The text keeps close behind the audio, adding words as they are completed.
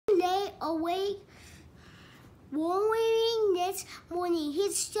awake, wondering next morning.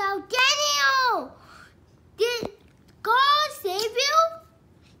 He shouted, "Daniel, did God save you?"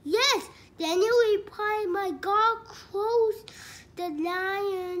 "Yes," Daniel replied, "My God closed the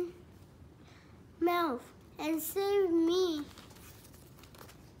lion's mouth and saved me."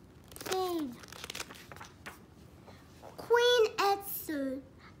 Queen answered,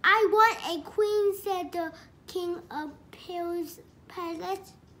 "I want a queen," said the king of Paris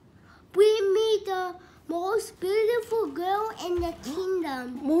palace. "Bring me the most beautiful girl in the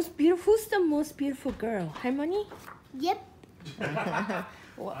kingdom." Who's the most beautiful girl? 할머니? Yep.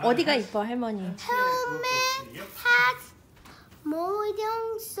 어디가 이뻐 할머니? Helmet, hat,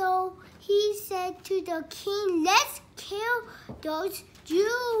 modern. So he said to the king, "Let's kill those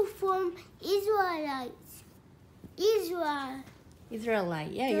Jews from Israelite.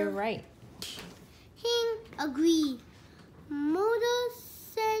 Yeah, you're right. King agreed. Moses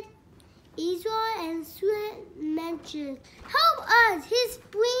said, "Israel and Sweat mentioned, help us! He's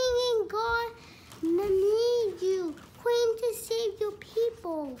bringing God need you, Queen, to save your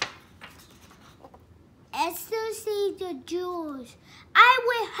people." Esther saved the Jews. "I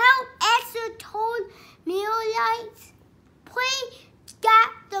will help," Esther told Israelites. "Pray that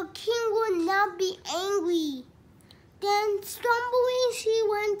the king will not be angry." Then, stumbling, she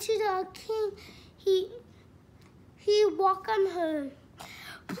went to the king. He welcomed her.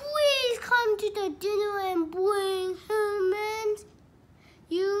 "Please come to the dinner and bring him